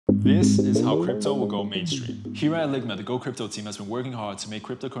This is how crypto will go mainstream. Here at Ligma, the Go Crypto team has been working hard to make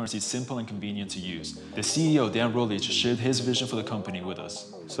cryptocurrencies simple and convenient to use. The CEO, Dan Rolich, shared his vision for the company with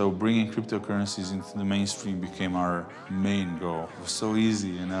us. So bringing cryptocurrencies into the mainstream became our main goal. It was so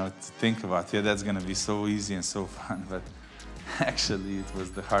easy, to think about. Yeah, that's gonna be so easy and so fun, but actually it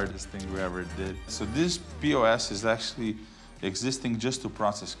was the hardest thing we ever did. So this POS is actually existing just to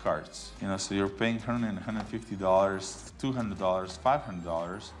process cards. So you're paying $100, $150, $200,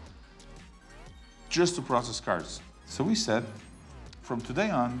 $500 just to process cards. So we said, from today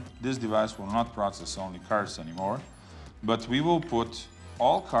on, this device will not process only cards anymore, but we will put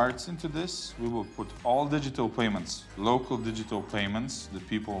all cards into this. We will put all digital payments, local digital payments that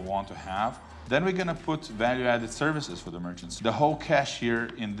people want to have. Then we're gonna put value-added services for the merchants. The whole cashier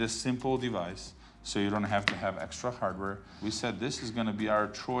in this simple device, so you don't have to have extra hardware. We said this is gonna be our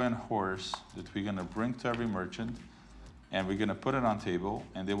Trojan horse that we're gonna bring to every merchant, and we're gonna put it on table,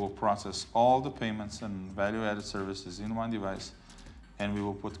 and they will process all the payments and value-added services in one device, and we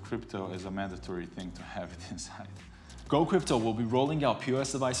will put crypto as a mandatory thing to have it inside. Go Crypto will be rolling out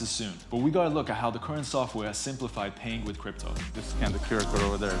POS devices soon, but we gotta look at how the current software has simplified paying with crypto. Just scan the QR code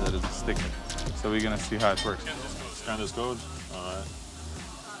over there, that is a sticker. So we're gonna see how it works. Scan this code, all right.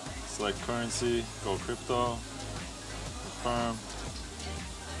 Select currency, go crypto, confirm.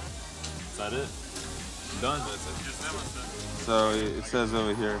 Is that it? Done? That's it. So it says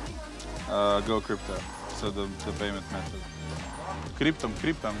over here, go crypto. So the payment method. Kryptom.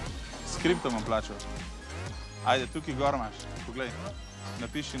 S kryptom am plačal. Ajde, tukaj gor imaš. Poglej,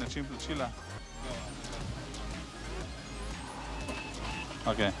 napiši način plačila.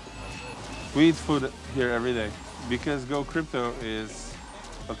 Okay. We eat food here every day. Because Go Crypto is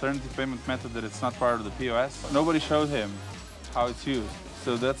alternative payment method that it's not part of the POS. Nobody showed him how it's used.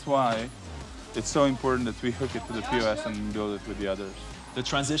 So that's why it's so important that we hook it to the POS and build it with the others. The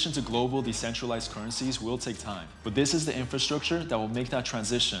transition to global decentralized currencies will take time, but this is the infrastructure that will make that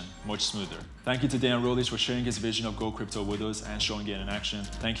transition much smoother. Thank you to Dan Rolich for sharing his vision of Go Crypto with us and showing it in action.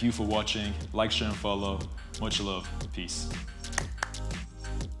 Thank you for watching. Like, share, and follow. Much love. Peace.